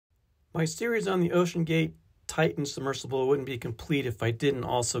My series on the OceanGate Titan submersible wouldn't be complete if I didn't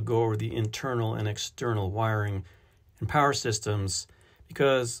also go over the internal and external wiring and power systems,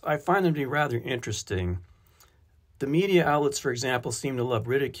 because I find them to be rather interesting. The media outlets, for example, seem to love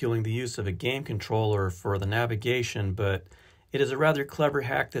ridiculing the use of a game controller for the navigation, but it is a rather clever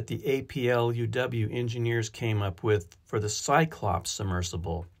hack that the APLUW engineers came up with for the Cyclops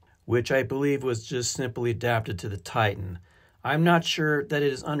submersible, which I believe was just simply adapted to the Titan. I'm not sure that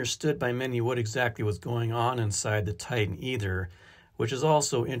it is understood by many what exactly was going on inside the Titan either, which is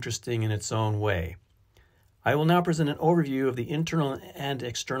also interesting in its own way. I will now present an overview of the internal and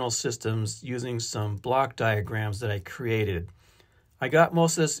external systems using some block diagrams that I created. I got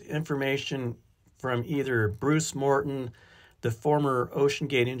most of this information from either Bruce Morton, the former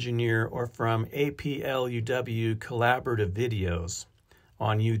OceanGate engineer, or from APLUW collaborative videos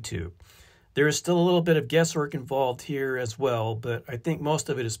on YouTube. There is still a little bit of guesswork involved here as well, but I think most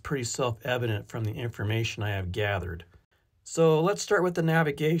of it is pretty self-evident from the information I have gathered. So let's start with the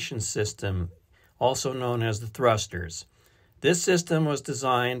navigation system, also known as the thrusters. This system was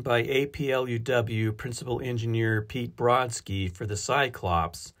designed by APLUW principal engineer Pete Brodsky for the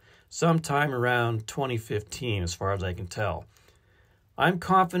Cyclops sometime around 2015, as far as I can tell. I'm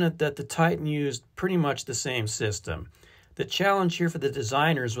confident that the Titan used pretty much the same system. The challenge here for the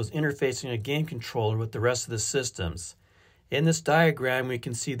designers was interfacing a game controller with the rest of the systems. In this diagram, we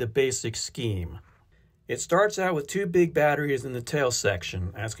can see the basic scheme. It starts out with two big batteries in the tail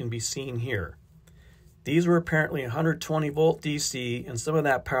section, as can be seen here. These were apparently 120 volt DC, and some of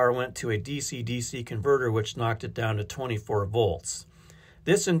that power went to a DC-DC converter, which knocked it down to 24 volts.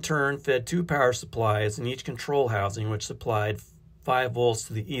 This in turn fed two power supplies in each control housing, which supplied 5 volts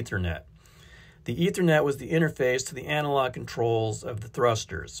to the Ethernet. The Ethernet was the interface to the analog controls of the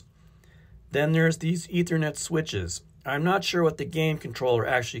thrusters. Then there's these Ethernet switches. I'm not sure what the game controller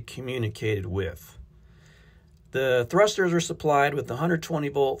actually communicated with. The thrusters are supplied with the 120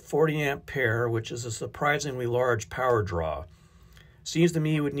 volt 40 amp pair, which is a surprisingly large power draw. Seems to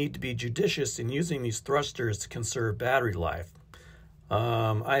me you would need to be judicious in using these thrusters to conserve battery life.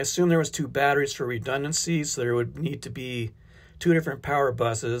 I assume there was two batteries for redundancy, so there would need to be two different power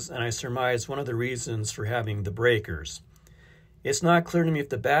buses, and I surmise one of the reasons for having the breakers. It's not clear to me if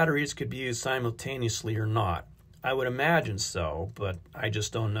the batteries could be used simultaneously or not. I would imagine so, but I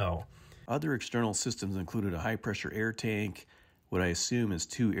just don't know. Other external systems included a high-pressure air tank, what I assume is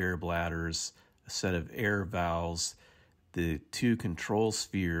two air bladders, a set of air valves, the two control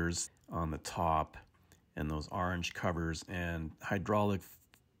spheres on the top, and those orange covers, and hydraulic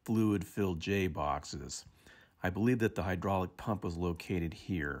fluid-filled J boxes. I believe that the hydraulic pump was located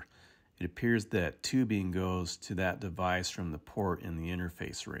here. It appears that tubing goes to that device from the port in the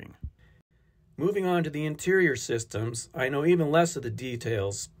interface ring. Moving on to the interior systems, I know even less of the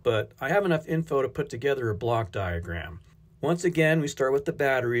details, but I have enough info to put together a block diagram. Once again, we start with the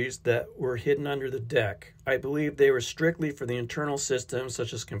batteries that were hidden under the deck. I believe they were strictly for the internal systems,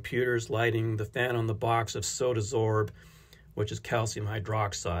 such as computers, lighting, the fan on the box of Sodasorb, which is calcium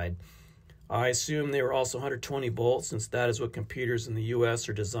hydroxide. I assume they were also 120 volts, since that is what computers in the US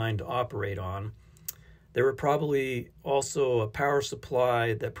are designed to operate on. There were probably also a power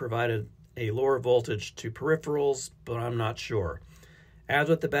supply that provided a lower voltage to peripherals, but I'm not sure. As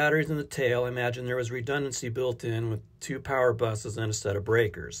with the batteries in the tail, I imagine there was redundancy built in with two power buses and a set of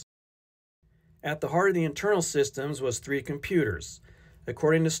breakers. At the heart of the internal systems was three computers.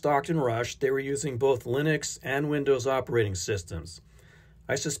 According to Stockton Rush, they were using both Linux and Windows operating systems.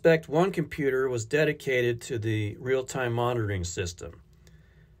 I suspect one computer was dedicated to the real-time monitoring system.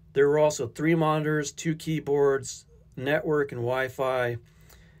 There were also 3 monitors, 2 keyboards, network and Wi-Fi,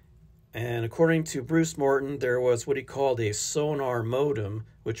 and according to Bruce Morton, there was what he called a sonar modem,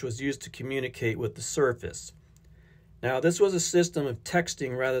 which was used to communicate with the surface. Now, this was a system of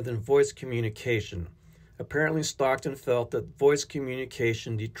texting rather than voice communication. Apparently, Stockton felt that voice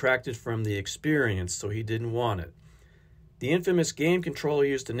communication detracted from the experience, so he didn't want it. The infamous game controller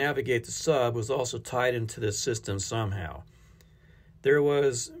used to navigate the sub was also tied into this system somehow. There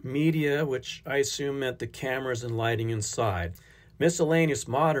was media, which I assume meant the cameras and lighting inside. Miscellaneous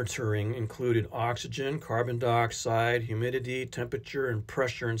monitoring included oxygen, carbon dioxide, humidity, temperature, and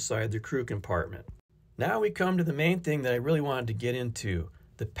pressure inside the crew compartment. Now we come to the main thing that I really wanted to get into,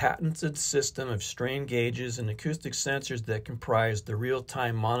 the patented system of strain gauges and acoustic sensors that comprise the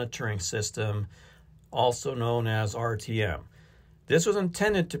real-time monitoring system, also known as RTM. This was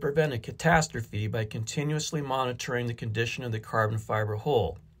intended to prevent a catastrophe by continuously monitoring the condition of the carbon fiber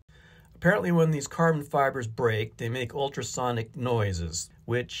hull. Apparently, when these carbon fibers break, they make ultrasonic noises,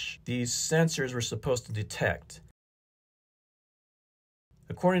 which these sensors were supposed to detect.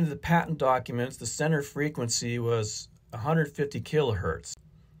 According to the patent documents, the center frequency was 150 kilohertz.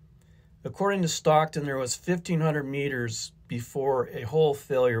 According to Stockton, there was 1,500 meters before a hole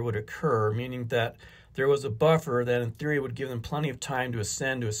failure would occur, meaning that there was a buffer that in theory would give them plenty of time to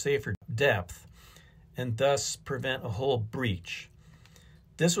ascend to a safer depth and thus prevent a hole breach.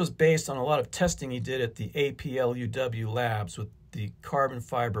 This was based on a lot of testing he did at the APLUW labs with the carbon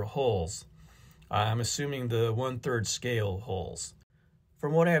fiber holes. I'm assuming the 1/3 scale holes.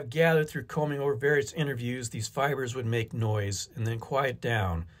 From what I have gathered through combing over various interviews, these fibers would make noise and then quiet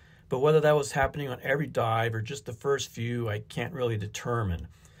down. But whether that was happening on every dive or just the first few, I can't really determine.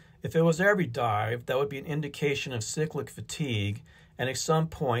 If it was every dive, that would be an indication of cyclic fatigue, and at some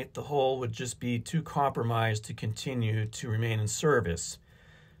point the hole would just be too compromised to continue to remain in service.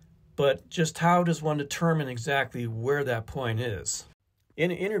 But just how does one determine exactly where that point is?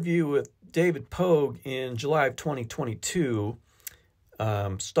 In an interview with David Pogue in July of 2022,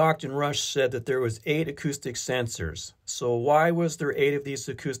 Stockton Rush said that there was 8 acoustic sensors. So why was there 8 of these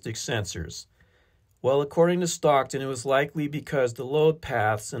acoustic sensors? Well, according to Stockton, it was likely because the load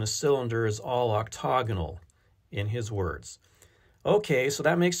paths in a cylinder is all octagonal, in his words. Okay, so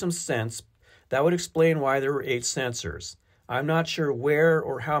that makes some sense. That would explain why there were 8 sensors. I'm not sure where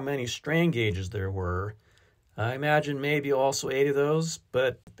or how many strain gauges there were. I imagine maybe also 8 of those,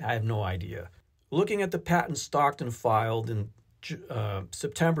 but I have no idea. Looking at the patent Stockton filed in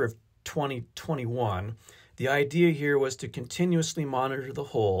September of 2021, the idea here was to continuously monitor the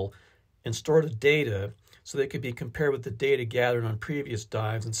hole and store the data so they could be compared with the data gathered on previous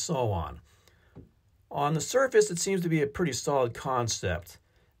dives and so on. On the surface, it seems to be a pretty solid concept.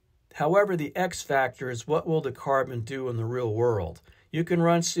 However, the X factor is what will the carbon do in the real world? You can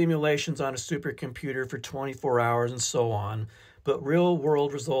run simulations on a supercomputer for 24 hours and so on, but real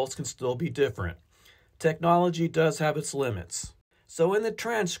world results can still be different. Technology does have its limits. So in the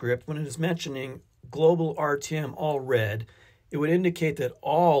transcript, when it is mentioning global RTM all red, it would indicate that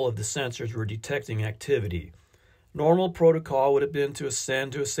all of the sensors were detecting activity. Normal protocol would have been to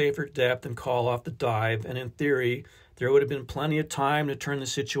ascend to a safer depth and call off the dive, and in theory, there would have been plenty of time to turn the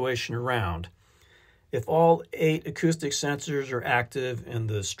situation around. If all 8 acoustic sensors are active and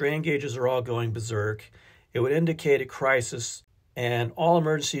the strain gauges are all going berserk, it would indicate a crisis and all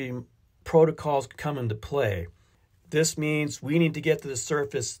emergency protocols come into play. This means we need to get to the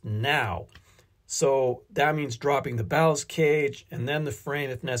surface now. So that means dropping the ballast cage and then the frame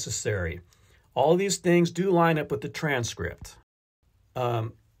if necessary. All of these things do line up with the transcript.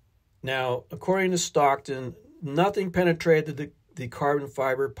 Now, according to Stockton, nothing penetrated the carbon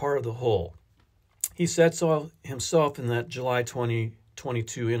fiber part of the hole. He said so himself in that July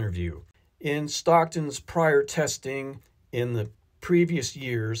 2022 interview. In Stockton's prior testing in the previous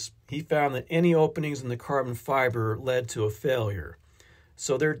years, he found that any openings in the carbon fiber led to a failure.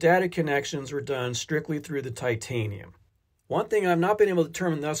 So their data connections were done strictly through the titanium. One thing I've not been able to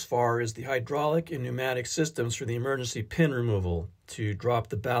determine thus far is the hydraulic and pneumatic systems for the emergency pin removal to drop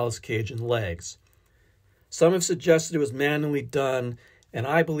the ballast cage and legs. Some have suggested it was manually done, and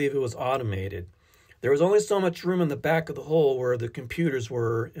I believe it was automated. There was only so much room in the back of the hole where the computers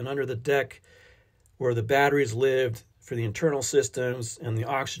were and under the deck where the batteries lived for the internal systems and the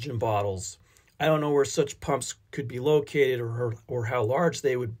oxygen bottles. I don't know where such pumps could be located or how large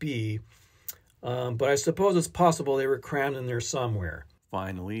they would be, but I suppose it's possible they were crammed in there somewhere.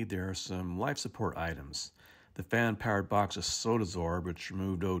 Finally, there are some life support items. The fan-powered box of Sotazorb, which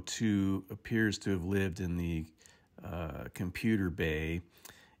removed O2, appears to have lived in the computer bay,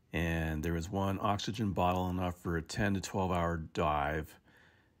 and there was 1 oxygen bottle enough for a 10 to 12 hour dive,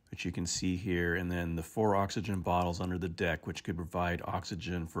 which you can see here, and then the 4 oxygen bottles under the deck, which could provide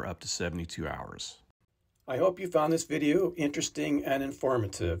oxygen for up to 72 hours. I hope you found this video interesting and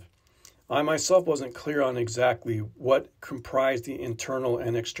informative. I myself wasn't clear on exactly what comprised the internal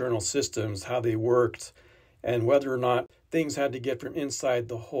and external systems, how they worked, and whether or not things had to get from inside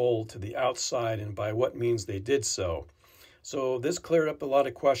the hole to the outside and by what means they did so. So this cleared up a lot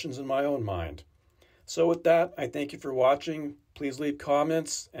of questions in my own mind. So with that, I thank you for watching. Please leave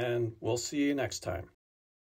comments, and we'll see you next time.